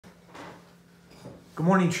Good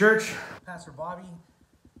morning, church. Pastor Bobby,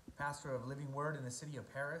 pastor of Living Word in the city of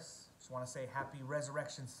Paris. Just want to say happy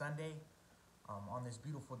Resurrection Sunday on this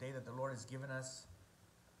beautiful day that the Lord has given us.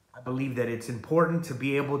 I believe that it's important to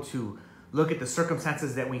be able to look at the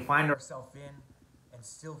circumstances that we find ourselves in and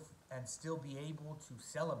still be able to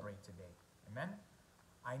celebrate today. Amen.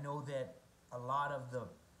 I know that a lot of the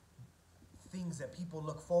things that people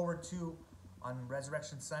look forward to on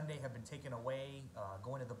Resurrection Sunday have been taken away.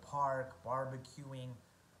 Going to the park, barbecuing,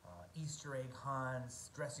 Easter egg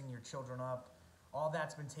hunts, dressing your children up, all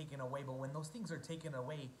that's been taken away. But when those things are taken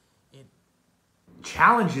away, it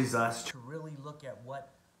challenges us to really look at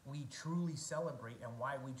what we truly celebrate and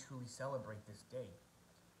why we truly celebrate this day.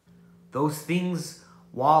 Those things,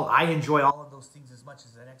 while I enjoy all of those things as much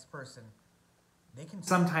as the next person, they can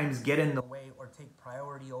sometimes get in the way or take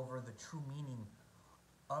priority over the true meaning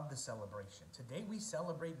of the celebration. Today we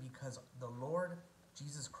celebrate because the Lord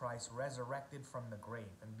Jesus Christ resurrected from the grave,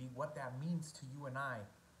 and what that means to you and I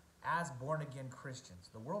as born-again Christians.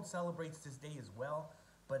 The world celebrates this day as well,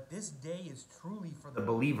 but this day is truly for the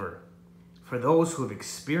believer, for those who have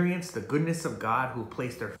experienced the goodness of God, who have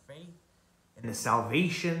placed their faith in the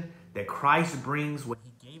salvation that Christ brings when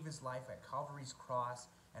He gave His life at Calvary's cross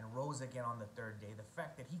and rose again on the third day. The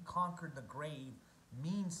fact that He conquered the grave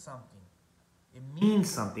means something. It means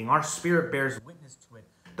something. Our spirit bears witness to it.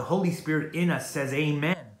 The Holy Spirit in us says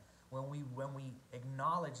amen. When we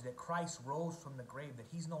acknowledge that Christ rose from the grave, that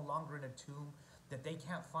He's no longer in a tomb, that they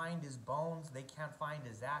can't find His bones, they can't find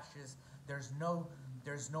His ashes. There's no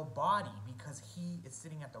body, because He is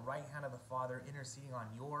sitting at the right hand of the Father, interceding on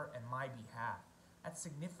your and my behalf. That's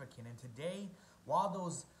significant. And today, while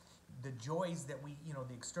the joys that we,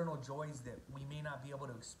 the external joys that we may not be able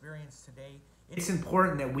to experience today, it's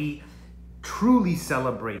important that we truly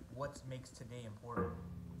celebrate what makes today important.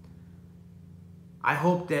 I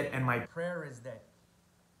hope that, and my prayer is that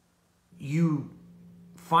you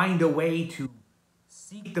find a way to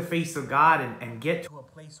seek the face of God and get to a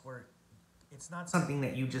place where it's not something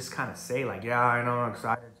that you just kind of say like, yeah, I know, I'm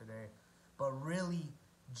excited today, but really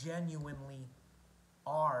genuinely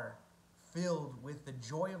are filled with the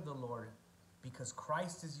joy of the Lord, because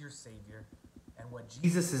Christ is your Savior, and what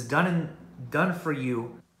Jesus has done for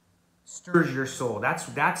you stirs your soul. That's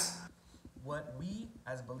what we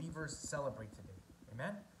as believers celebrate today.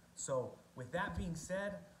 Amen. So with that being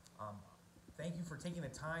said, thank you for taking the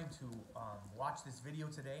time to watch this video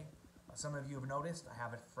today. Some of you have noticed I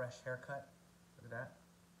have a fresh haircut. Look at that.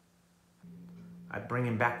 I'm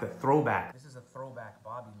bringing back the throwback. This is a throwback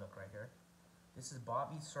Bobby look right here. This is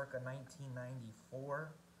Bobby circa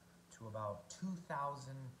 1994 to about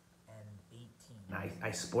 2018.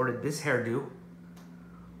 I sported this hairdo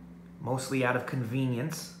mostly out of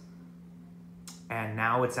convenience, and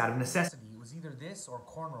now it's out of necessity. It was either this or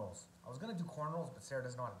cornrows. I was going to do cornrows, but Sarah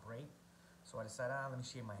doesn't know how to braid, so I decided, let me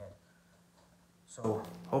shave my head. So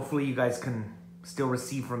hopefully you guys can still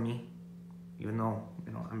receive from me, even though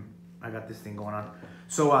I got this thing going on.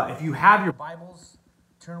 So if you have your Bibles,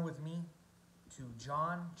 turn with me to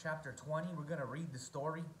John chapter 20. We're going to read the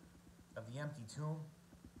story of the empty tomb,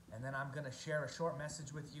 and then I'm going to share a short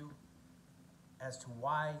message with you as to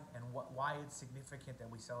why it's significant that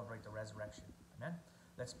we celebrate the resurrection. Amen.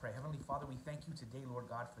 Let's pray. Heavenly Father, we thank you today, Lord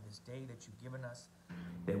God, for this day that you've given us,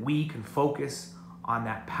 that we can focus on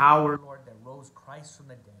that power, Lord, that rose Christ from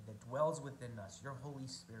the dead, that dwells within us, your Holy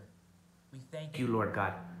Spirit. We thank you, Lord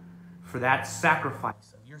God, for that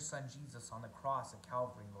sacrifice of your Son Jesus on the cross at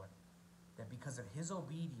Calvary, Lord, that because of His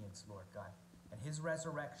obedience, Lord God, and His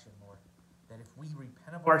resurrection, Lord, that if we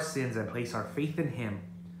repent of our sins and place our faith in Him,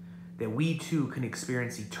 that we too can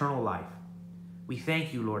experience eternal life. We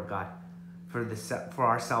thank you, Lord God, for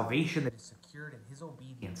our salvation that is secured in His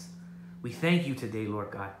obedience. We thank you today, Lord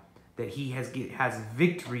God, that He has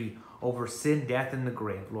victory over sin, death, and the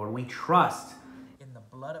grave. Lord, we trust in the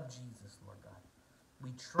blood of Jesus, Lord God.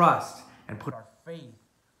 We trust and put our faith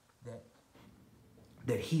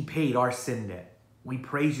that He paid our sin debt. We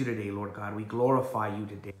praise you today, Lord God. We glorify you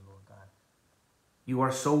today, Lord God. You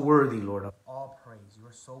are so worthy, Lord, of all praise. You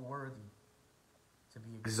are so worthy to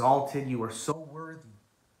be exalted. You are so worthy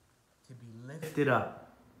to be lifted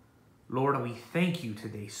up. Lord, we thank you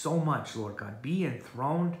today so much, Lord God. Be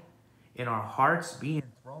enthroned in our hearts. Be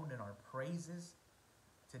enthroned in our praises.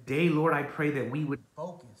 Today, Lord, I pray that we would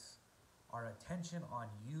focus our attention on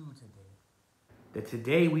you today. That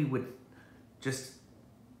today we would just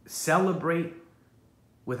celebrate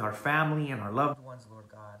with our family and our loved ones, Lord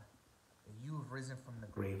God, that you have risen from the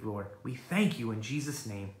grave, Lord. We thank you in Jesus'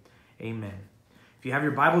 name. Amen. If you have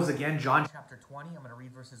your Bibles again, John chapter 20, I'm going to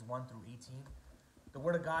read verses 1 through 18. The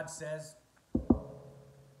Word of God says,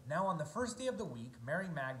 "Now Now on the first day of the week, Mary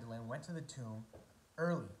Magdalene went to the tomb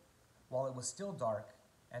early, while it was still dark,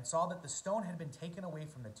 and saw that the stone had been taken away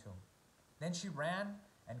from the tomb. Then she ran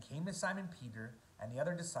and came to Simon Peter and the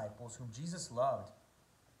other disciples whom Jesus loved,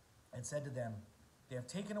 and said to them, "They have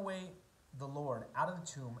taken away the Lord out of the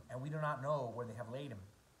tomb, and we do not know where they have laid him."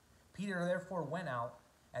 Peter therefore went out,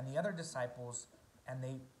 and the other disciples,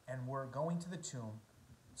 and were going to the tomb.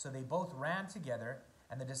 So they both ran together,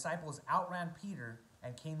 and the disciples outran Peter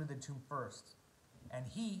and came to the tomb first. And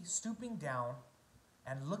he, stooping down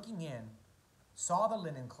and looking in, saw the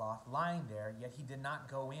linen cloth lying there, yet he did not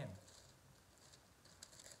go in.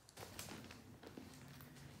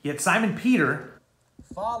 Yet Simon Peter,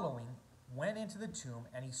 following, went into the tomb,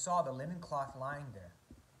 and he saw the linen cloth lying there,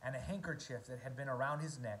 and a handkerchief that had been around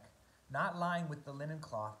his neck, not lying with the linen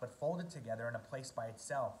cloth, but folded together in a place by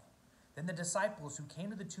itself. Then the disciples who came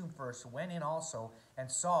to the tomb first went in also,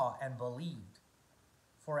 and saw and believed.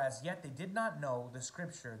 For as yet they did not know the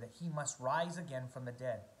scripture that he must rise again from the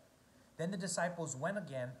dead. Then the disciples went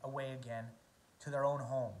away again to their own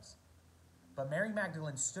homes. But Mary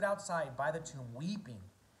Magdalene stood outside by the tomb weeping.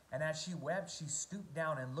 And as she wept, she stooped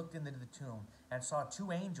down and looked into the tomb, and saw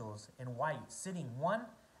two angels in white, sitting, one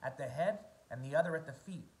at the head and the other at the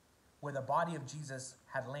feet, where the body of Jesus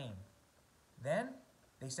had lain. Then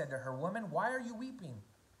they said to her, "Woman, why are you weeping?"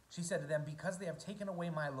 She said to them, "Because they have taken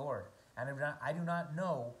away my Lord, and I do not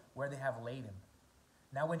know where they have laid him."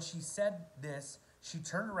 Now when she said this, she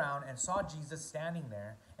turned around and saw Jesus standing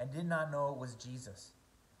there, and did not know it was Jesus.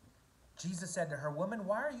 Jesus said to her, "Woman,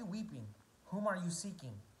 why are you weeping? Whom are you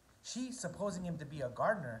seeking?" She, supposing him to be a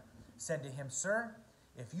gardener, said to him, "Sir,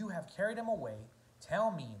 if you have carried him away,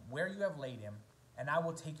 tell me where you have laid him, and I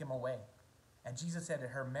will take him away." And Jesus said to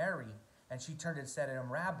her, "Mary." And she turned and said to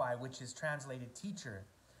him, "Rabbi," which is translated teacher.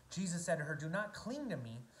 Jesus said to her, "Do not cling to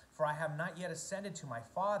me, for I have not yet ascended to my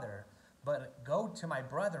Father, but go to my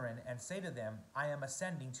brethren and say to them, I am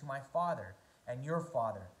ascending to my Father and your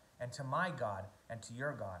Father, and to my God and to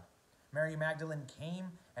your God." Mary Magdalene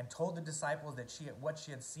came and told the disciples what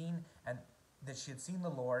she had seen, and that she had seen the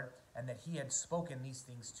Lord, and that he had spoken these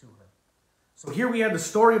things to her. So here we have the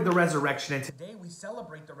story of the resurrection. And today we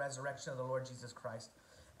celebrate the resurrection of the Lord Jesus Christ.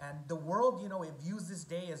 And the world, it views this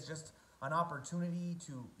day as just an opportunity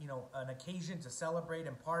to, an occasion to celebrate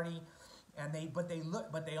and party. But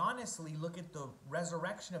they honestly look at the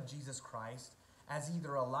resurrection of Jesus Christ as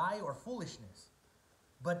either a lie or foolishness.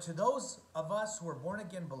 But to those of us who are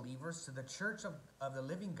born-again believers, to the church of the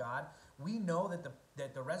living God, we know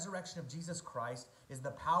that the resurrection of Jesus Christ is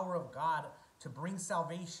the power of God to bring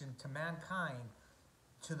salvation to mankind,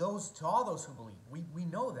 to all those who believe. We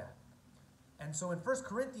know that. And so in 1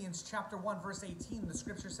 Corinthians chapter 1, verse 18, the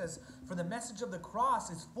scripture says, "For the message of the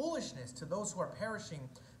cross is foolishness to those who are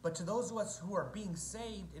perishing, but to those of us who are being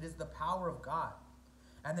saved, it is the power of God."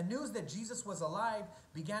 And the news that Jesus was alive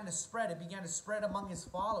began to spread. It began to spread among his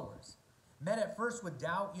followers. Men at first with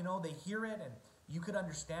doubt, they hear it, and you could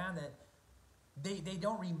understand that they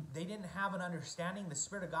didn't have an understanding. The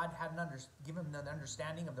Spirit of God hadn't given them an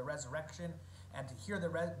understanding of the resurrection, and to hear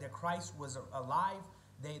that Christ was alive,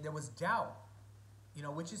 there was doubt,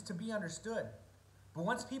 which is to be understood. But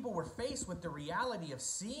once people were faced with the reality of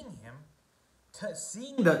seeing him,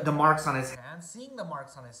 seeing the marks on his hands, seeing the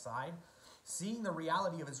marks on his side, seeing the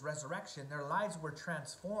reality of his resurrection, their lives were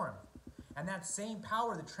transformed. And that same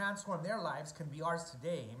power that transformed their lives can be ours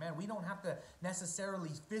today. Amen. We don't have to necessarily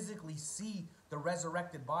physically see the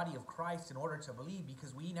resurrected body of Christ in order to believe,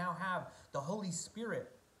 because we now have the Holy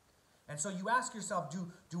Spirit. And so you ask yourself,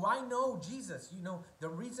 do I know Jesus?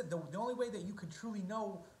 The only way that you could truly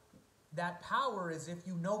know that power is if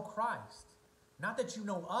you know Christ. Not that you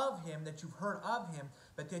know of him, that you've heard of him,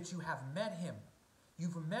 but that you have met him.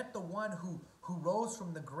 You've met the one who rose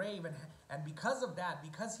from the grave, and because of that,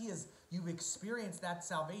 because you've experienced that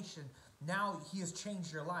salvation, now he has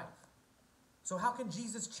changed your life. So how can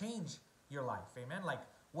Jesus change your life? Amen. Like,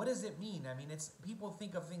 what does it mean? I mean, people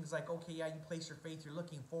think of things like, okay, yeah, you place your faith, you're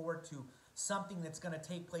looking forward to something that's going to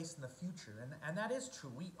take place in the future, and that is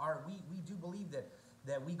true. We do believe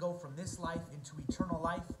that we go from this life into eternal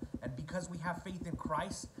life, and because we have faith in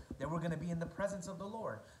Christ, that we're going to be in the presence of the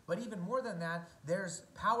Lord. But even more than that, there's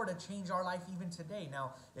power to change our life even today.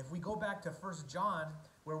 Now, if we go back to 1 John,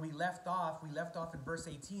 where we left off in verse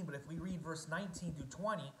 18, but if we read verse 19 through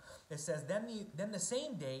 20, it says, Then the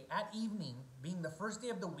same day, at evening, being the first day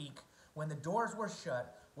of the week, when the doors were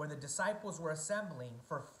shut, where the disciples were assembling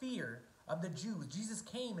for fear of the Jews, Jesus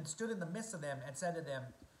came and stood in the midst of them and said to them,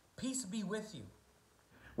 Peace be with you.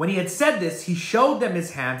 When he had said this, he showed them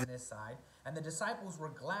his hands and his side. And the disciples were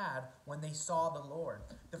glad when they saw the Lord.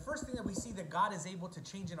 The first thing that we see that God is able to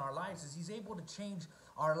change in our lives is he's able to change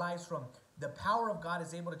our lives from, the power of God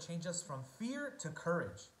is able to change us from fear to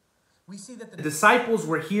courage. We see that the disciples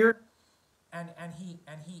were here. And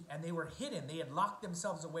they were hidden. They had locked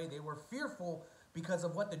themselves away. They were fearful because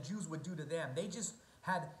of what the Jews would do to them. They just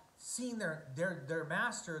had seen their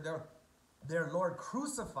master, their Lord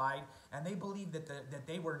crucified, and they believed that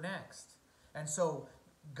they were next. And so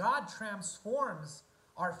God transforms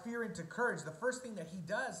our fear into courage. The first thing that he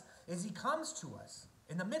does is he comes to us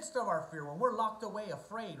in the midst of our fear, when we're locked away,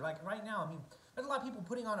 afraid. Like right now, I mean, there's a lot of people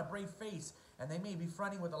putting on a brave face, and they may be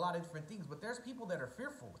fronting with a lot of different things, but there's people that are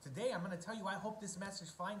fearful. Today, I'm going to tell you, I hope this message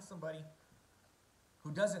finds somebody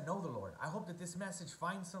who doesn't know the Lord. I hope that this message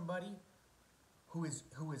finds somebody who is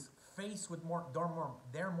faced with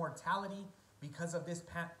their mortality because of this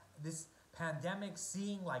pandemic,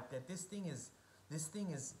 seeing like that this thing is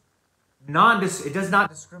It does not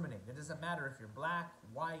discriminate. It doesn't matter if you're black,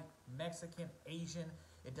 white, Mexican, Asian.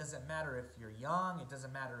 It doesn't matter if you're young. It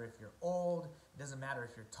doesn't matter if you're old. It doesn't matter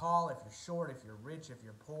if you're tall, if you're short, if you're rich, if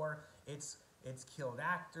you're poor. It's killed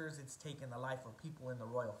actors. It's taken the life of people in the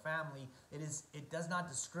royal family. It does not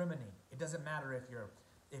discriminate. It doesn't matter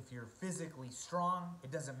if you're physically strong.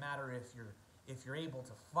 It doesn't matter if you're able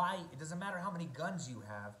to fight. It doesn't matter how many guns you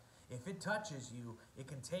have. If it touches you, it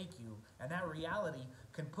can take you. And that reality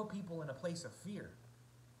can put people in a place of fear.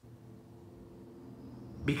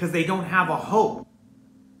 Because they don't have a hope.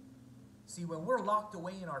 See, when we're locked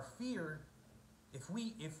away in our fear, if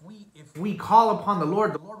we call upon the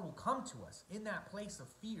Lord will come to us in that place of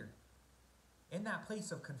fear, in that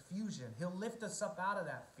place of confusion. He'll lift us up out of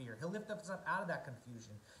that fear. He'll lift us up out of that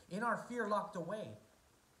confusion. In our fear locked away,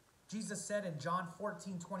 Jesus said in John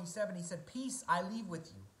 14:27, he said, "Peace I leave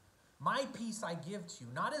with you. My peace I give to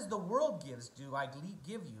you. Not as the world gives do I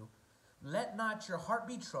give you. Let not your heart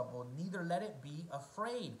be troubled, neither let it be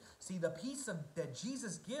afraid." See, the peace that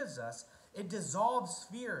Jesus gives us, it dissolves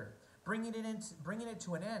fear, bringing it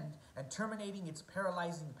to an end and terminating its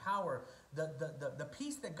paralyzing power. The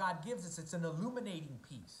peace that God gives us, it's an illuminating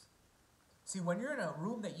peace. See, when you're in a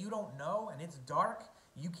room that you don't know and it's dark,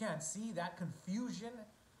 you can't see, that confusion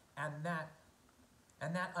and that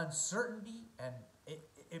uncertainty, and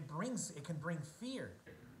it can bring fear.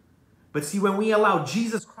 But see, when we allow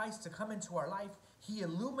Jesus Christ to come into our life, he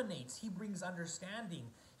illuminates, he brings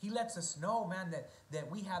understanding. He lets us know, man, that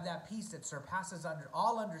we have that peace that surpasses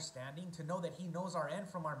all understanding, to know that he knows our end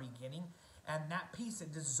from our beginning. And that peace,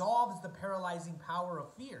 it dissolves the paralyzing power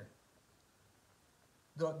of fear.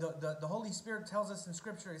 The Holy Spirit tells us in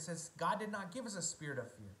Scripture, it says, God did not give us a spirit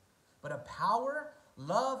of fear, but a power,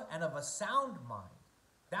 love, and of a sound mind.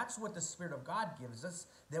 That's what the Spirit of God gives us,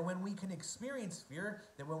 that when we can experience fear,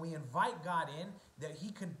 that when we invite God in, that he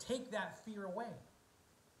can take that fear away.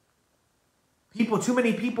 Too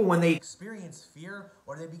many people, when they experience fear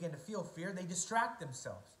or they begin to feel fear, they distract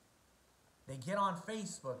themselves. They get on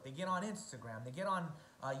Facebook, they get on Instagram, they get on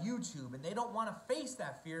YouTube, and they don't want to face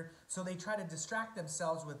that fear, so they try to distract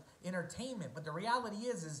themselves with entertainment. But the reality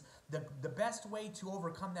is the best way to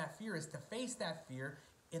overcome that fear is to face that fear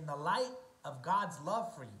in the light of God's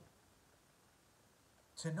love for you.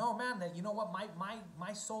 To know, man, that you know what,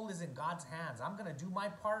 my soul is in God's hands. I'm going to do my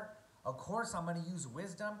part. Of course, I'm going to use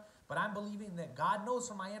wisdom, but I'm believing that God knows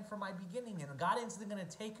from my end, from my beginning, and God isn't going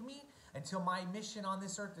to take me until my mission on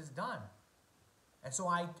this earth is done. And so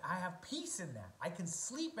I have peace in that. I can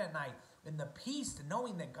sleep at night in the peace,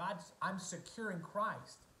 knowing that I'm secure in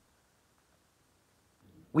Christ.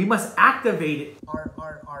 We must activate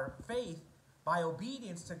our faith by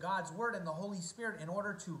obedience to God's word and the Holy Spirit in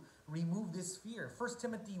order to remove this fear. 1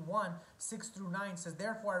 Timothy 1:6-9 says,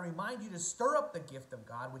 "Therefore I remind you to stir up the gift of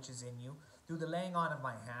God which is in you through the laying on of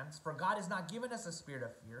my hands. For God has not given us a spirit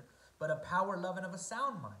of fear, but of power, love, and of a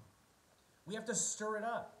sound mind." We have to stir it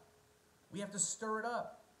up. We have to stir it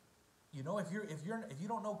up. You know, if you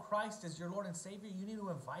don't know Christ as your Lord and Savior, you need to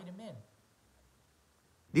invite him in.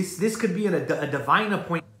 This could be a divine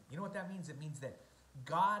appointment. You know what that means? It means that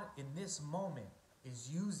God in this moment is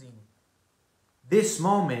using this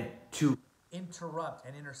moment to interrupt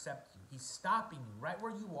and intercept you. He's stopping you right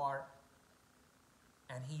where you are,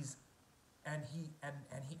 and these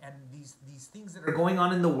things that are going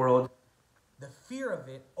on in the world, the fear of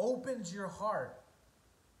it opens your heart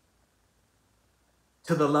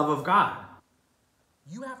to the love of God.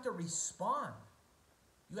 You have to respond.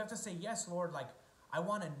 You have to say, "Yes, Lord, like I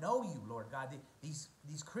want to know you, Lord God."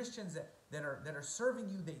 These Christians that are serving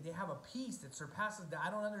you, they have a peace that surpasses that I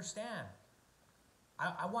don't understand.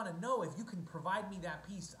 I want to know if you can provide me that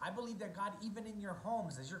peace. I believe that God, even in your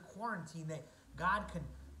homes, as you're quarantined, that God can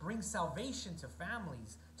brings salvation to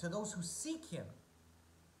families, to those who seek him.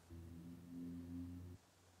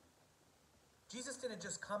 Jesus didn't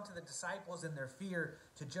just come to the disciples in their fear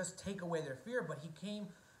to just take away their fear, but he came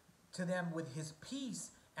to them with his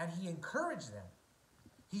peace and he encouraged them.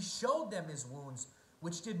 He showed them his wounds,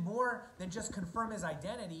 which did more than just confirm his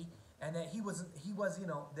identity and that he was,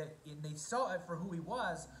 that they saw it for who he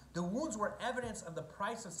was. The wounds were evidence of the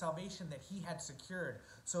price of salvation that he had secured,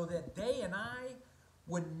 so that they and I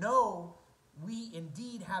would know we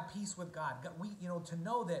indeed have peace with God. To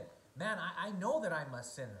know that, man, I know that I'm a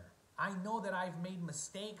sinner. I know that I've made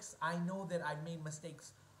mistakes. I know that I've made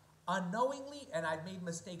mistakes unknowingly and I've made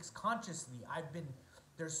mistakes consciously.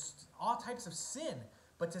 There's all types of sin.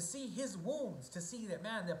 But to see his wounds, to see that,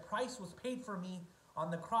 man, the price was paid for me on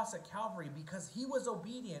the cross at Calvary because he was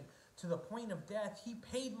obedient to the point of death. He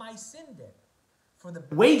paid my sin debt. For the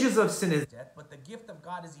wages of sin is death, but the gift of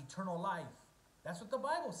God is eternal life. That's what the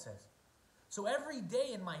Bible says. So every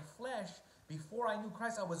day in my flesh, before I knew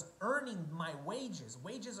Christ, I was earning my wages.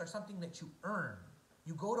 Wages are something that you earn.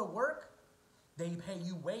 You go to work, they pay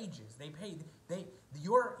you wages.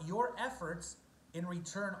 Your efforts in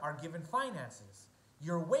return are given finances.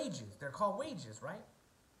 Your wages, they're called wages, right?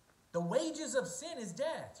 The wages of sin is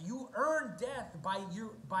death. You earn death by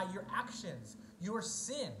your actions, your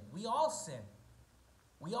sin. We all sin.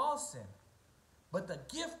 We all sin. But the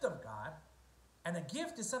gift of God, and a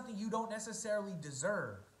gift is something you don't necessarily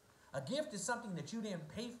deserve. A gift is something that you didn't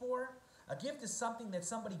pay for. A gift is something that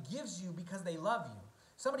somebody gives you because they love you.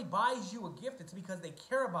 Somebody buys you a gift, it's because they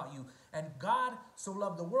care about you. And God so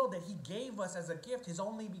loved the world that he gave us as a gift his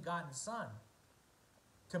only begotten Son,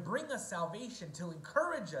 to bring us salvation, to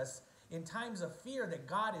encourage us in times of fear that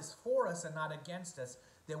God is for us and not against us,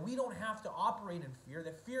 that we don't have to operate in fear,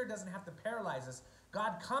 that fear doesn't have to paralyze us.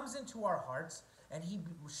 God comes into our hearts and he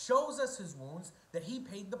shows us his wounds, that he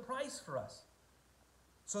paid the price for us,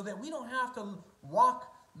 so that we don't have to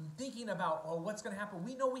walk thinking about, what's going to happen.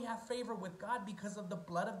 We know we have favor with God because of the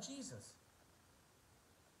blood of Jesus.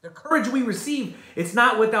 The courage we receive, it's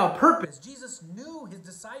not without purpose. Jesus knew his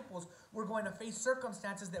disciples were going to face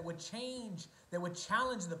circumstances that would change, that would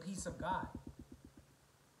challenge the peace of God.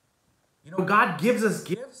 God gives us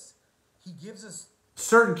gifts. He gives us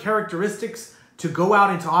certain characteristics to go out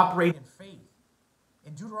and to operate in faith.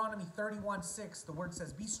 In Deuteronomy 31:6, the word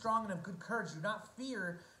says, "Be strong and of good courage. Do not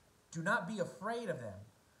fear. Do not be afraid of them.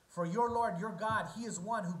 For your Lord, your God, he is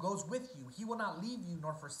one who goes with you. He will not leave you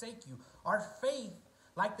nor forsake you." Our faith,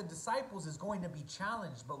 like the disciples, is going to be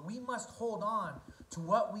challenged, but we must hold on to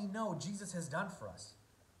what we know Jesus has done for us.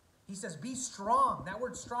 He says, be strong. That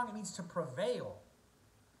word strong, it means to prevail.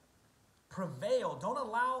 Prevail. Don't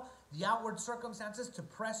allow the outward circumstances to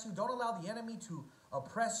press you. Don't allow the enemy to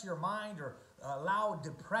oppress your mind, or allow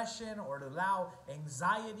depression, or to allow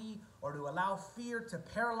anxiety, or to allow fear to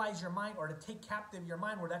paralyze your mind, or to take captive your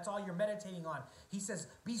mind where that's all you're meditating on. He says,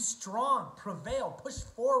 be strong, prevail, push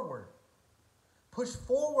forward. Push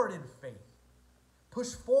forward in faith.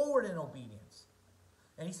 Push forward in obedience.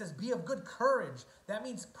 And he says, be of good courage. That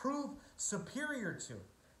means prove superior to.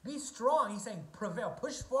 Be strong. He's saying prevail,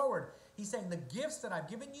 push forward. He's saying the gifts that I've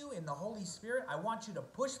given you in the Holy Spirit, I want you to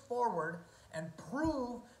push forward and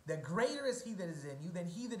prove that greater is he that is in you than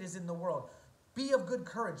he that is in the world. Be of good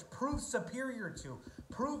courage. Prove superior to.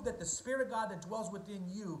 Prove that the Spirit of God that dwells within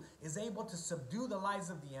you is able to subdue the lies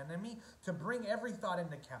of the enemy, to bring every thought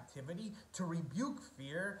into captivity, to rebuke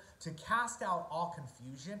fear, to cast out all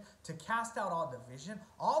confusion, to cast out all division.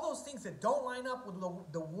 All those things that don't line up with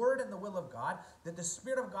the word and the will of God, that the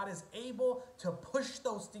Spirit of God is able to push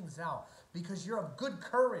those things out. Because you're of good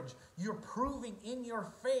courage. You're proving in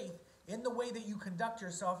your faith, in the way that you conduct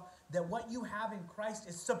yourself, that what you have in Christ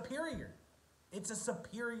is superior. It's a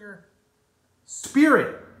superior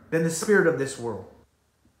spirit than the spirit of this world.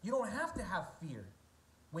 You don't have to have fear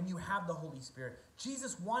when you have the Holy Spirit.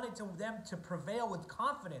 Jesus wanted them to prevail with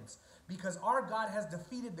confidence because our God has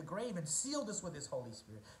defeated the grave and sealed us with his Holy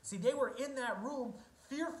Spirit. See, they were in that room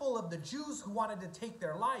fearful of the Jews who wanted to take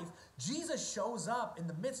their life. Jesus shows up in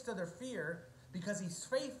the midst of their fear because he's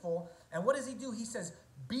faithful. And what does he do? He says,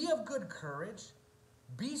 be of good courage,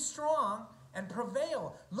 be strong, and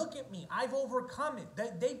prevail. Look at me. I've overcome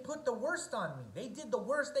it. They put the worst on me. They did the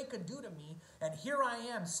worst they could do to me, and here I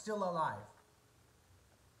am still alive.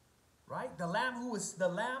 Right? The lamb who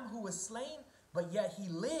was slain, but yet he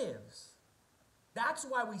lives. That's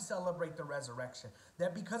why we celebrate the resurrection.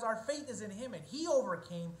 That because our faith is in him and he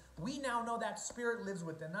overcame, we now know that spirit lives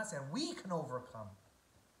within us and we can overcome.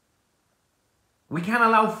 We can't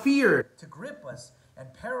allow fear to grip us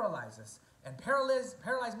and paralyze us. And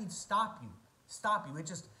paralyze means stop you. Stop you.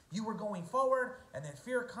 You were going forward, and then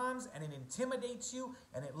fear comes, and it intimidates you,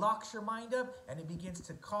 and it locks your mind up, and it begins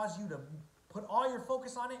to cause you to put all your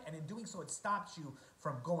focus on it, and in doing so, it stops you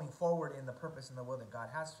from going forward in the purpose and the will that God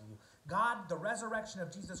has for you. God, the resurrection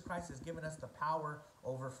of Jesus Christ, has given us the power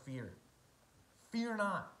over fear. Fear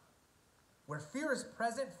not. Where fear is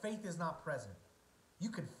present, faith is not present. You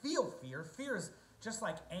can feel fear. Fear is just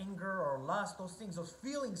like anger or lust. Those things, those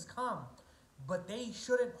feelings come, but they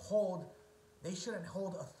shouldn't hold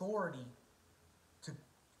authority to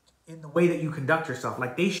in the way that you conduct yourself.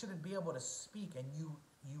 Like they shouldn't be able to speak and you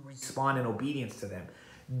respond in obedience to them.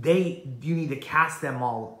 You need to cast them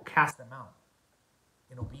out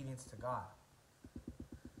in obedience to God.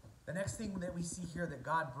 The next thing that we see here that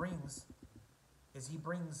God brings is he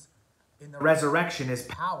brings in the resurrection is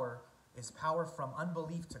power from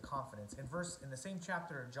unbelief to confidence. In the same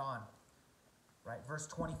chapter of John, right, verse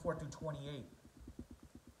 24 through 28.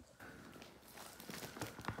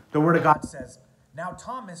 The word of God says, "Now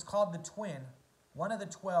Thomas, called the twin, one of the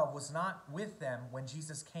 12, was not with them when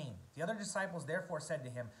Jesus came. The other disciples therefore said to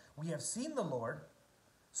him, 'We have seen the Lord.'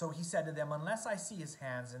 So he said to them, 'Unless I see his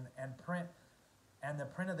hands and the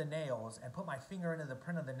print of the nails, and put my finger into the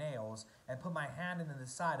print of the nails, and put my hand into the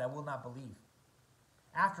side, I will not believe.'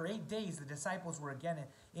 After 8 days, the disciples were again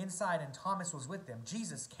inside, and Thomas was with them.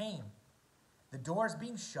 Jesus came, the doors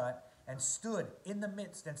being shut, and stood in the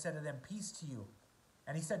midst, and said to them, 'Peace to you.'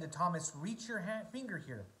 And he said to Thomas, 'Reach your finger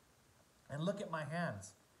here, and look at my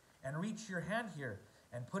hands, and reach your hand here,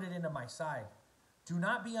 and put it into my side. Do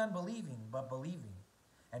not be unbelieving, but believing.'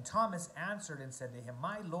 And Thomas answered and said to him,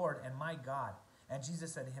 'My Lord and my God.' And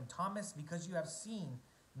Jesus said to him, 'Thomas, because you have seen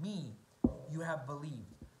me, you have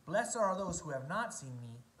believed. Blessed are those who have not seen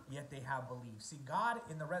me, yet they have believed.'" See, God,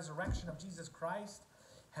 in the resurrection of Jesus Christ,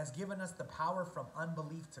 has given us the power from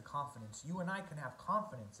unbelief to confidence. You and I can have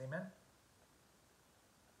confidence, amen?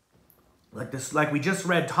 Like we just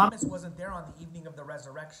read, Thomas wasn't there on the evening of the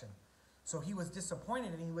resurrection. So he was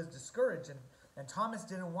disappointed and he was discouraged. And Thomas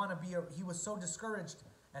didn't want to be, he was so discouraged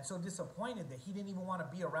and so disappointed that he didn't even want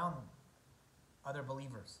to be around other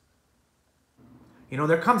believers. You know,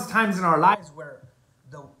 there comes times in our lives where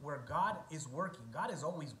God is working. God is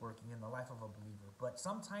always working in the life of a believer. But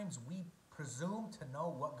sometimes we presume to know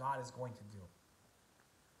what God is going to do.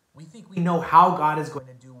 We think we know how God is going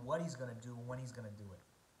to do, what he's going to do, when he's going to do it.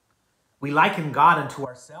 We liken God unto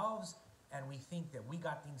ourselves, and we think that we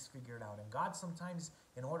got things figured out. And God sometimes,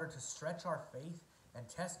 in order to stretch our faith and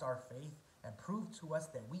test our faith and prove to us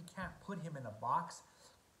that we can't put him in a box,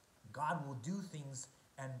 God will do things,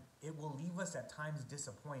 and it will leave us at times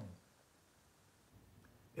disappointed.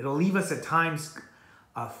 It'll leave us at times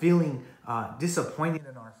feeling disappointed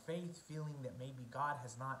in our faith, feeling that maybe God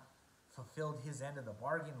has not fulfilled his end of the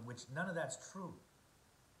bargain, which none of that's true.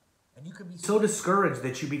 And you could be so discouraged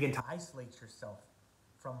that you begin to isolate yourself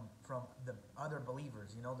from the other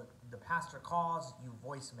believers. You know, the pastor calls, you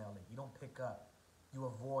voicemail it. You don't pick up. You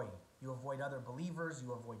avoid. You avoid other believers.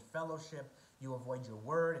 You avoid fellowship. You avoid your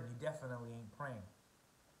word, and you definitely ain't praying.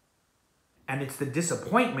 And it's the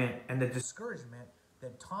disappointment and the discouragement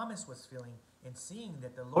that Thomas was feeling in seeing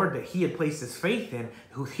that the Lord that he had placed his faith in,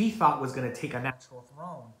 who he thought was going to take a natural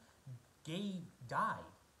throne, died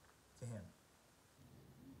to him.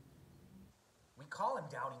 We call him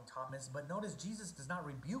Doubting Thomas, but notice Jesus does not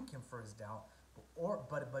rebuke him for his doubt,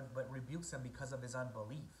 but rebukes him because of his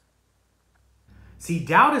unbelief. See,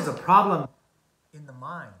 doubt is a problem in the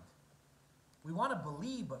mind. We want to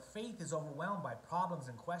believe, but faith is overwhelmed by problems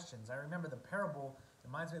and questions. I remember the parable, it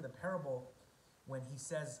reminds me of the parable when he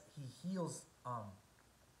says he heals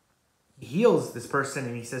this person,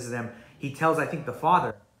 and he says to them, he tells, I think, the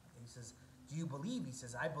father, he says, "Do you believe?" He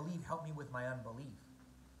says, "I believe, help me with my unbelief."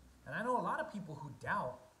 And I know a lot of people who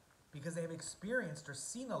doubt because they have experienced or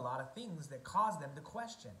seen a lot of things that causes them to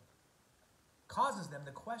question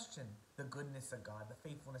the goodness of God, the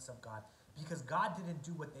faithfulness of God, because God didn't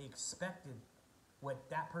do what they expected, what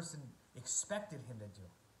that person expected him to do.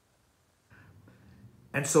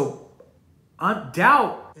 And so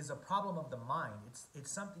doubt is a problem of the mind.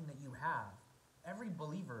 It's something that you have. Every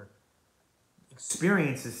believer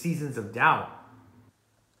experiences seasons of doubt.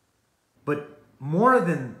 But more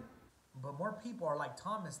people are like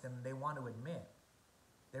Thomas than they want to admit.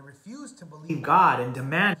 They refuse to believe God and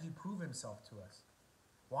demand he prove himself to us.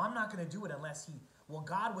 Well, I'm not going to do it unless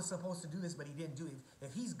God was supposed to do this, but he didn't do it.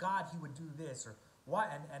 If he's God, he would do this. Or what?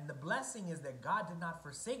 And the blessing is that God did not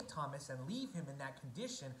forsake Thomas and leave him in that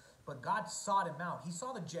condition, but God sought him out. He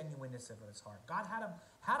saw the genuineness of his heart. God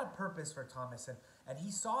had a purpose for Thomas, and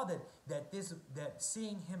he saw that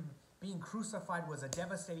seeing him being crucified was a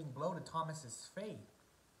devastating blow to Thomas's faith.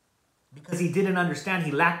 Because he didn't understand,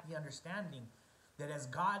 he lacked the understanding that as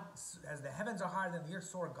the heavens are higher than the earth,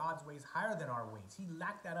 so are God's ways higher than our ways. He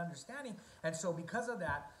lacked that understanding. And so because of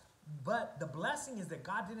that, but the blessing is that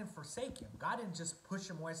God didn't forsake him. God didn't just push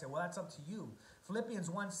him away and say, well, that's up to you. Philippians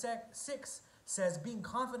 1:6 says, being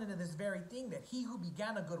confident of this very thing, that he who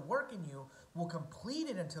began a good work in you will complete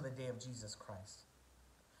it until the day of Jesus Christ.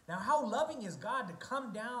 Now, how loving is God to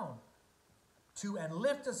come down to and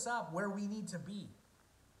lift us up where we need to be.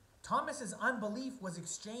 Thomas's unbelief was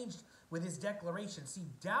exchanged with his declaration. See,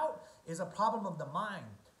 doubt is a problem of the mind.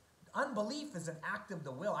 Unbelief is an act of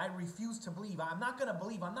the will. I refuse to believe. I'm not going to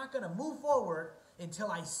believe. I'm not going to move forward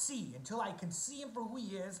until I see. Until I can see him for who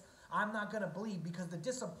he is, I'm not going to believe, because the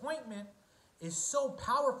disappointment is so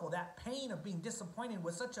powerful. That pain of being disappointed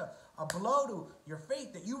was such a blow to your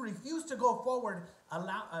faith that you refuse to go forward,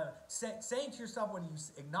 saying to yourself, whether you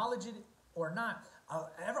acknowledge it or not,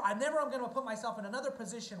 I never am going to put myself in another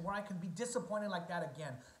position where I can be disappointed like that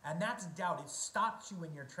again. And that's doubt. It stops you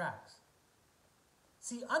in your tracks.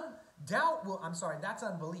 See, that's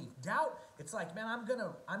unbelief. Doubt, it's like, man,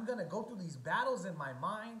 I'm gonna go through these battles in my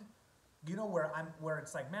mind, you know, where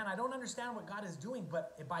it's like, man, I don't understand what God is doing,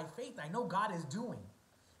 but by faith, I know God is doing.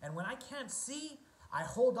 And when I can't see, I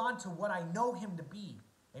hold on to what I know him to be.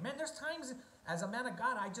 Amen. There's times as a man of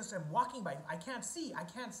God, I just am walking by. I can't see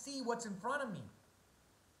what's in front of me.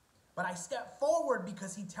 But I step forward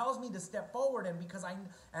because he tells me to step forward, and because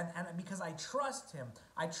I trust him.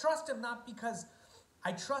 I trust him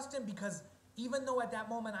because even though at that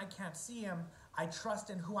moment I can't see him, I trust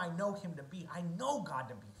in who I know him to be. I know God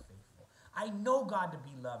to be faithful. I know God to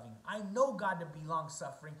be loving. I know God to be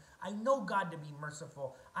long-suffering. I know God to be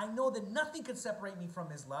merciful. I know that nothing could separate me from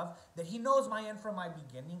his love, that he knows my end from my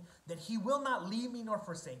beginning, that he will not leave me nor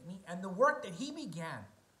forsake me, and the work that he began,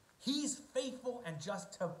 he's faithful and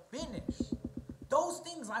just to finish. Those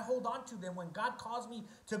things I hold on to them when God calls me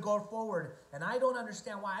to go forward, and I don't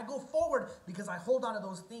understand why. I go forward because I hold on to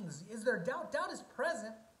those things. Is there doubt? Doubt is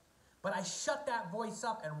present, but I shut that voice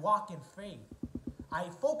up and walk in faith. I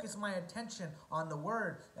focus my attention on the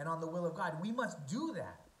word and on the will of God. We must do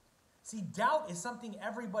that. See, doubt is something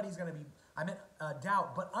everybody's going to be,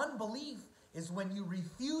 doubt, but unbelief is when you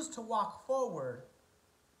refuse to walk forward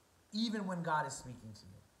even when God is speaking to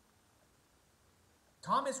you.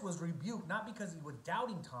 Thomas was rebuked, not because he was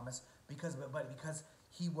doubting Thomas, but because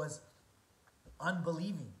he was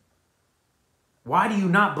unbelieving. Why do you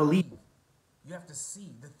not believe? You have to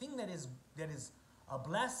see. The thing that is a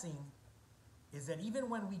blessing is that even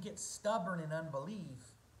when we get stubborn in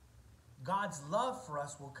unbelief, God's love for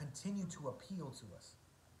us will continue to appeal to us.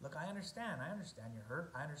 Look, I understand you're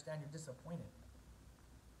hurt. I understand you're disappointed.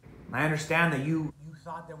 I understand that you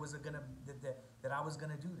thought that I was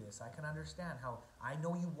gonna do this. I can understand how I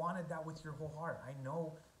know you wanted that with your whole heart. I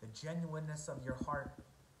know the genuineness of your heart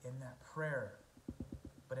in that prayer.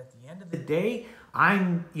 But at the end of the day,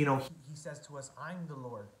 he says to us, I'm the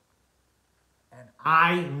Lord. And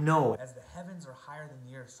I know. As the heavens are higher than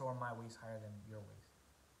the earth, so are my ways higher than your ways.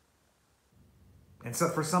 And so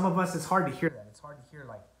for some of us, it's hard to hear that. It's hard to hear,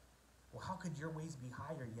 like, well, how could your ways be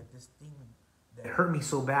higher, yet this thing that it hurt me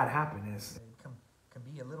so bad happened is can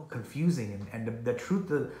be a little confusing. And the truth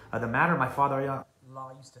of the matter, my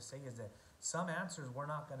father-in-law used to say, is that some answers we're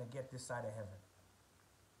not going to get this side of heaven.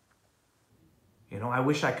 You know, I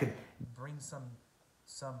wish I could bring some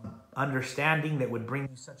understanding that would bring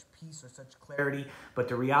you such peace or such clarity. But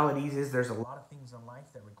the reality is there's a lot of things in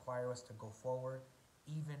life that require us to go forward,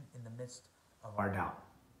 even in the midst of our doubt.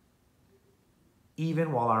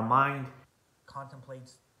 Even while our mind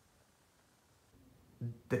contemplates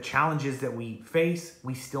the challenges that we face,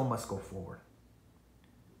 we still must go forward.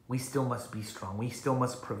 We still must be strong. We still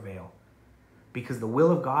must prevail. Because the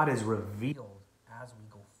will of God is revealed as we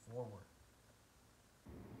go forward.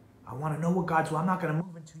 I want to know what God's will. I'm not going to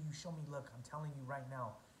move until you show me. Look, I'm telling you right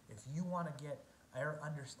now, if you want to get our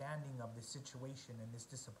understanding of this situation and this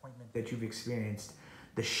disappointment that you've experienced,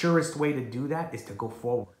 the surest way to do that is to go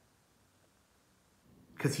forward.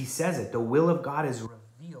 Because he says it, the will of God is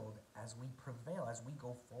revealed as we prevail, as we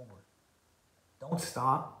go forward. Don't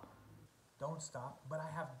stop. Don't stop. But I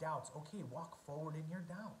have doubts. Okay, walk forward in your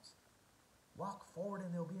doubts. Walk forward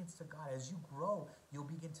in the obedience to God. As you grow, you'll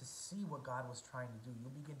begin to see what God was trying to do. You'll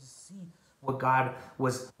begin to see what God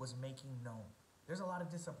was making known. There's a lot of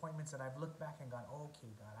disappointments that I've looked back and gone, oh,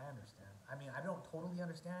 okay, God, I understand. I mean, I don't totally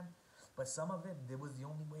understand, but some of it was the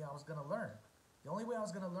only way I was going to learn. The only way I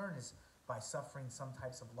was going to learn is by suffering some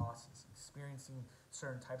types of losses, experiencing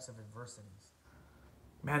certain types of adversities.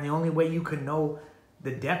 Man, the only way you can know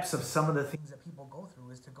the depths of some of the things that people go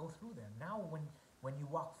through is to go through them. Now, when you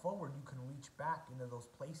walk forward, you can reach back into those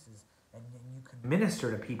places and you can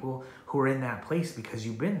minister to people who are in that place because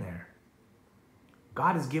you've been there.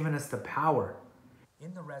 God has given us the power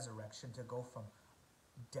in the resurrection to go from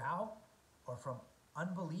doubt or from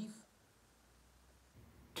unbelief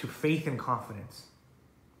to faith and confidence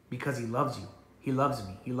because he loves you. He loves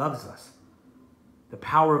me. He loves us. The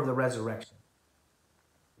power of the resurrection.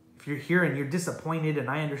 If you're here and you're disappointed, and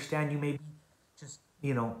I understand you may be just,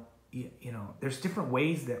 there's different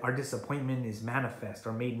ways that our disappointment is manifest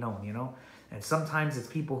or made known, and sometimes it's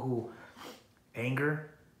people who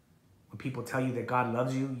anger. When people tell you that God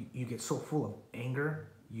loves you, you get so full of anger,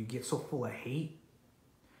 you get so full of hate,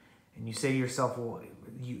 and you say to yourself, well,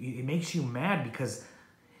 it makes you mad because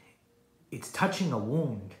it's touching a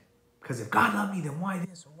wound. Because if God loved me, then why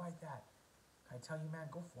this or why that? I tell you, man,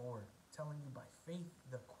 go forward. I'm telling you by faith,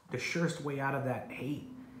 the surest way out of that hate,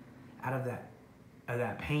 out of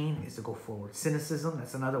that pain, is to go forward. Cynicism,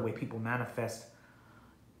 that's another way people manifest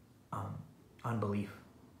unbelief.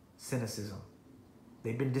 Cynicism.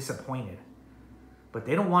 They've been disappointed, but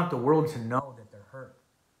they don't want the world to know that they're hurt.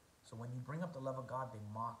 So when you bring up the love of God, they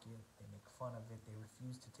mock it, they make fun of it, they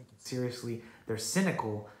refuse to take it seriously. They're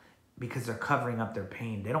cynical because they're covering up their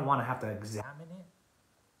pain. They don't want to have to examine it.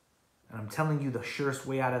 And I'm telling you, the surest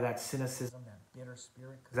way out of that cynicism, that bitter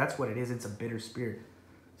spirit, because that's what it is. It's a bitter spirit.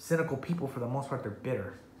 Cynical people, for the most part, they're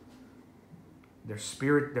bitter. Their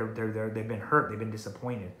spirit, they've been hurt. They've been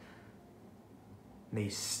disappointed. They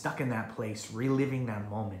stuck in that place, reliving that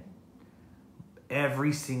moment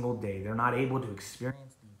every single day. They're not able to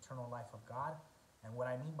experience the eternal life of God. And what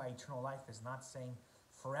I mean by eternal life is not saying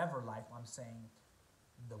forever life. I'm saying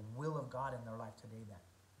the will of God in their life today. That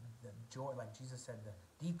the joy, like Jesus said, the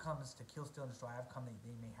thief comes to kill, steal, and destroy. I've come that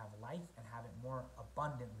they may have life and have it more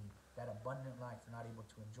abundantly. That abundant life you're not able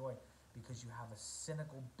to enjoy because you have a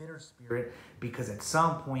cynical, bitter spirit. Because at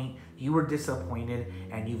some point you were disappointed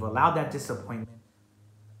and you've allowed that disappointment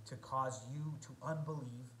to cause you to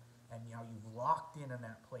unbelieve, and now you've locked in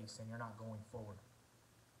that place and you're not going forward.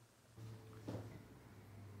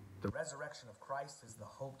 The resurrection of Christ is the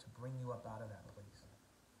hope to bring you up out of that place.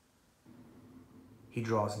 He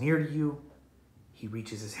draws near to you. He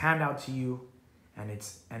reaches his hand out to you, and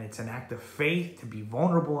it's an act of faith to be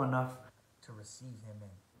vulnerable enough to receive him in.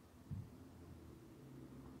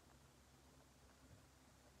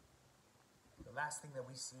 The last thing that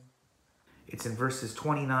we see, it's in verses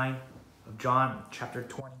 29 of John chapter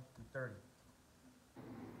 20 through 30.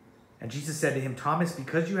 And Jesus said to him, Thomas,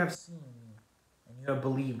 because you have seen me and you have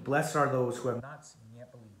believed, blessed are those who have not seen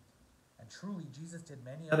yet believed. And truly, Jesus did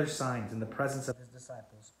many other signs in the presence of his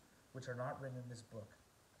disciples, which are not written in this book.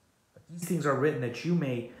 But these things are written that you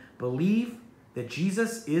may believe that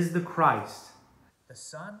Jesus is the Christ, the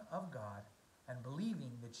Son of God, and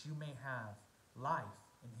believing that you may have life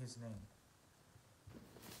in his name.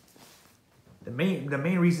 The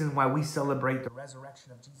main reason why we celebrate the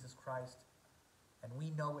resurrection of Jesus Christ, and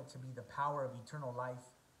we know it to be the power of eternal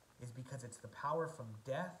life, is because it's the power from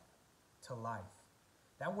death to life.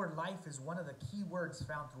 That word life is one of the key words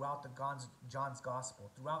found throughout John's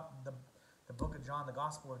gospel. Throughout the book of John, the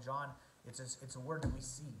gospel of John, it's a word that we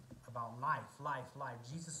see about life, life, life.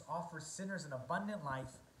 Jesus offers sinners an abundant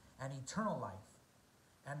life and eternal life.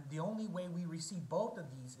 And the only way we receive both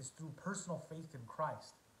of these is through personal faith in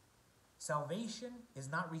Christ. Salvation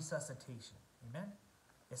is not resuscitation. Amen?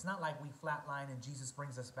 It's not like we flatline and Jesus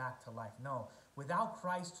brings us back to life. No. Without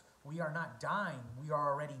Christ, we are not dying. We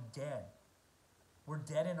are already dead. We're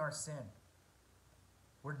dead in our sin.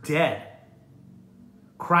 We're dead.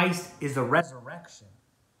 Christ is the resurrection.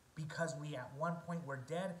 Because we at one point were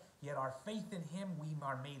dead, yet our faith in him, we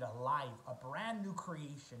are made alive. A brand new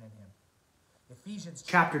creation in him. Ephesians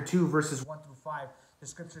chapter 2, verses 1 through 5, the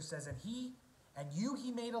scripture says, And you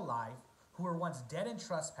he made alive, who were once dead in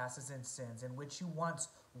trespasses and sins, in which you once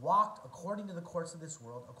walked according to the course of this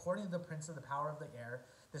world, according to the prince of the power of the air,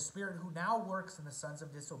 the spirit who now works in the sons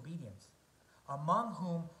of disobedience, among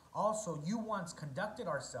whom also you once conducted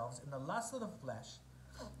ourselves in the lust of the flesh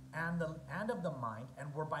and of the mind,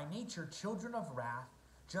 and were by nature children of wrath,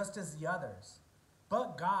 just as the others.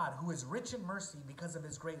 But God, who is rich in mercy, because of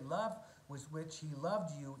his great love with which he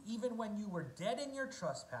loved you, even when you were dead in your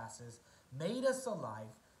trespasses, made us alive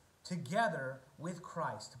together with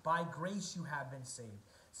Christ. By grace you have been saved.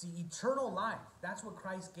 See, eternal life, that's what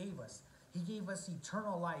Christ gave us. He gave us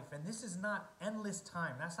eternal life. And this is not endless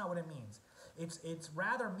time. That's not what it means. It's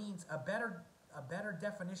rather means a better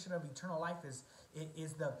definition of eternal life is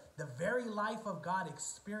the very life of God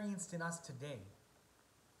experienced in us today.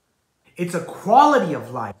 It's a quality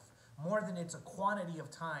of life. More than it's a quantity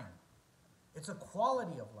of time. It's a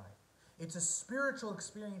quality of life. It's a spiritual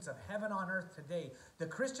experience of heaven on earth today. The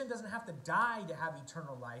Christian doesn't have to die to have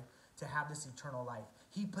eternal life, to have this eternal life.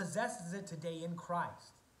 He possesses it today in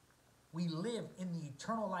Christ. We live in the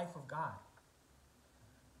eternal life of God.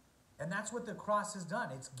 And that's what the cross has done.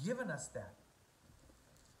 It's given us that.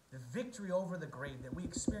 The victory over the grave, that we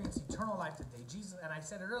experience eternal life today. Jesus, and I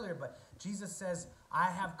said it earlier, but Jesus says,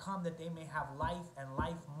 I have come that they may have life and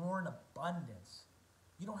life more in abundance.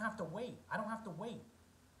 You don't have to wait. I don't have to wait.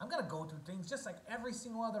 I'm going to go through things just like every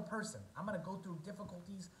single other person. I'm going to go through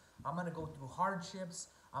difficulties. I'm going to go through hardships.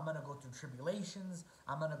 I'm going to go through tribulations.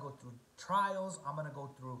 I'm going to go through trials. I'm going to go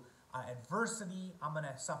through adversity. I'm going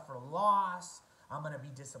to suffer loss. I'm going to be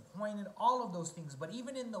disappointed. All of those things. But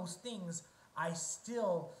even in those things, I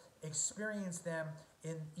still experience them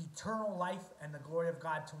in eternal life and the glory of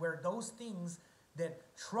God, to where those things that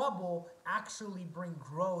trouble actually bring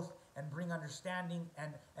growth and bring understanding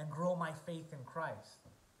and grow my faith in Christ.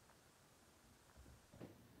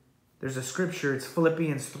 There's a scripture, it's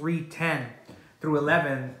Philippians 3:10 through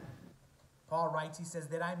 11. Paul writes, he says,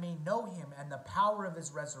 that I may know him and the power of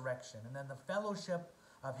his resurrection, and then the fellowship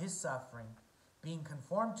of his suffering, being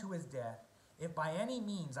conformed to his death, if by any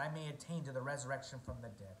means I may attain to the resurrection from the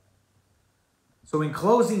dead. So in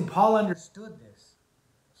closing, Paul understood this.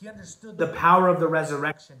 He understood the power of the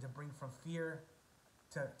resurrection to bring from fear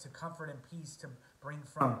to comfort and peace, to bring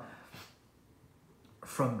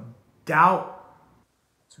from doubt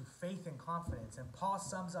to faith and confidence. And Paul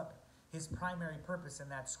sums up his primary purpose in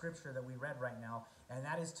that scripture that we read right now, and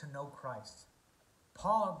that is to know Christ.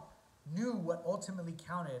 Paul knew what ultimately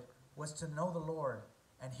counted was to know the Lord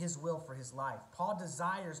and his will for his life. Paul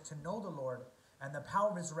desires to know the Lord, and the power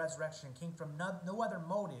of his resurrection came from no other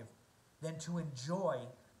motive than to enjoy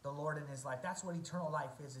the Lord in his life. That's what eternal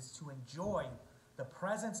life is to enjoy the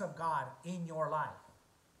presence of God in your life.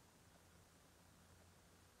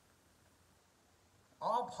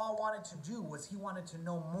 All Paul wanted to do was he wanted to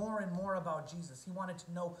know more and more about Jesus. He wanted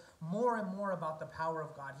to know more and more about the power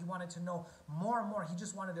of God. He wanted to know more and more. He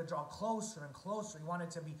just wanted to draw closer and closer. He wanted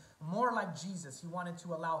to be more like Jesus. He wanted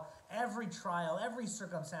to allow every trial, every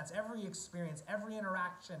circumstance, every experience, every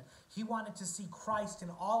interaction. He wanted to see Christ in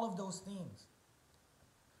all of those things.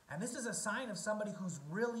 And this is a sign of somebody who's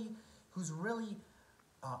really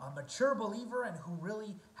a mature believer and who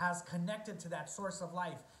really has connected to that source of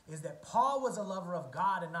life, is that Paul was a lover of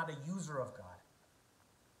God and not a user of God.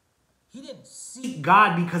 He didn't seek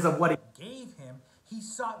God because of what it gave him. He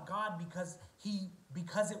sought God because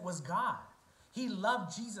it was God. He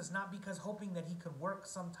loved Jesus not because hoping that he could work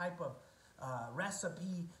some type of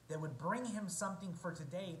recipe that would bring him something for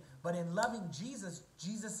today, but in loving Jesus,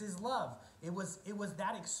 Jesus is love. It was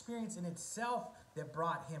that experience in itself that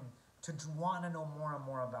brought him to want to know more and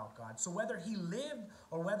more about God. So whether he lived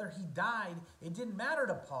or whether he died, it didn't matter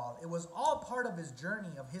to Paul. It was all part of his journey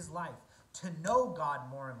of his life to know God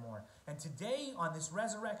more and more. And today, on this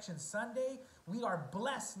Resurrection Sunday, we are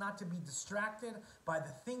blessed not to be distracted by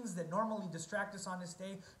the things that normally distract us on this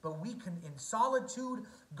day, but we can, in solitude,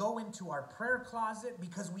 go into our prayer closet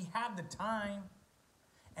because we have the time,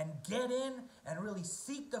 and get in and really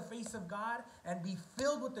seek the face of God and be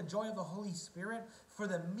filled with the joy of the Holy Spirit for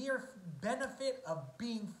the mere benefit of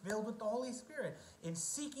being filled with the Holy Spirit, in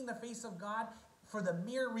seeking the face of God for the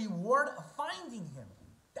mere reward of finding him.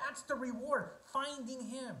 That's the reward, finding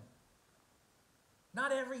him.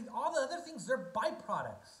 All the other things, they're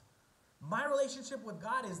byproducts. My relationship with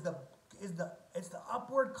God is the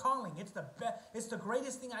upward calling. It's the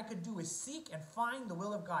greatest thing I could do, is seek and find the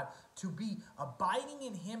will of God, to be abiding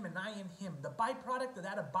in him and I in him. The byproduct of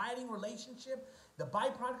that abiding relationship, the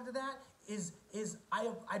byproduct of that is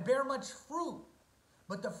I bear much fruit.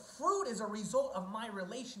 But the fruit is a result of my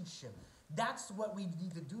relationship. That's what we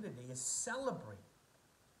need to do today, is celebrate,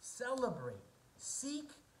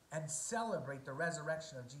 seek and celebrate the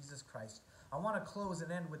resurrection of Jesus Christ. I want to close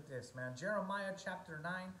and end with this, man. Jeremiah chapter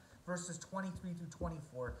 9, verses 23 through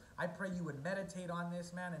 24. I pray you would meditate on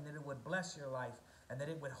this, man, and that it would bless your life, and that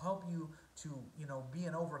it would help you to, be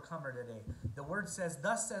an overcomer today. The word says,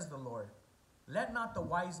 "Thus says the Lord, let not the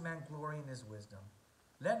wise man glory in his wisdom.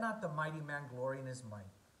 Let not the mighty man glory in his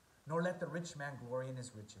might, nor let the rich man glory in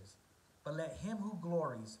his riches. But let him who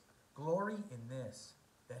glories glory in this,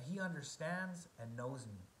 that he understands and knows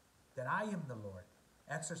me, that I am the Lord,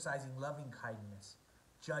 exercising loving kindness,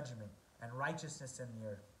 judgment, and righteousness in the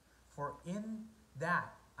earth. For in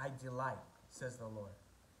that I delight, says the Lord."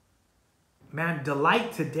 Man,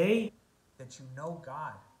 delight today. That you know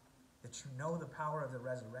God, that you know the power of the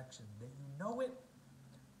resurrection, that you know it.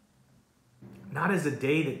 Not as a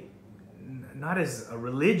day not as a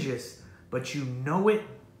religious, but you know it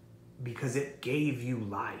because it gave you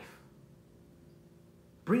life.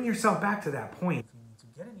 Bring yourself back to that point. If you need to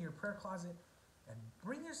get into your prayer closet and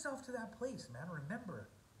bring yourself to that place, man. Remember,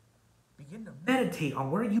 begin to Meditate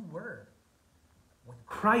on where you were when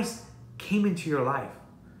Christ came into your life,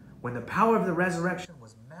 when the power of the resurrection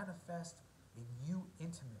was manifest in you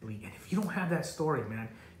intimately. And if you don't have that story, man,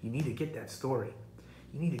 you need to get that story.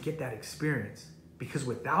 You need to get that experience. Because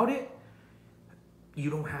without it, you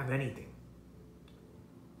don't have anything.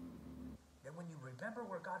 And when you remember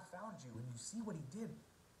where God found you and you see what he did,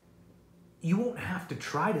 you won't have to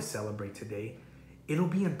try to celebrate today. It'll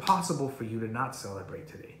be impossible for you to not celebrate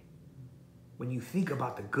today. When you think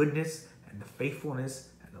about the goodness and the faithfulness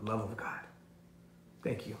and the love of God.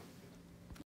 Thank you.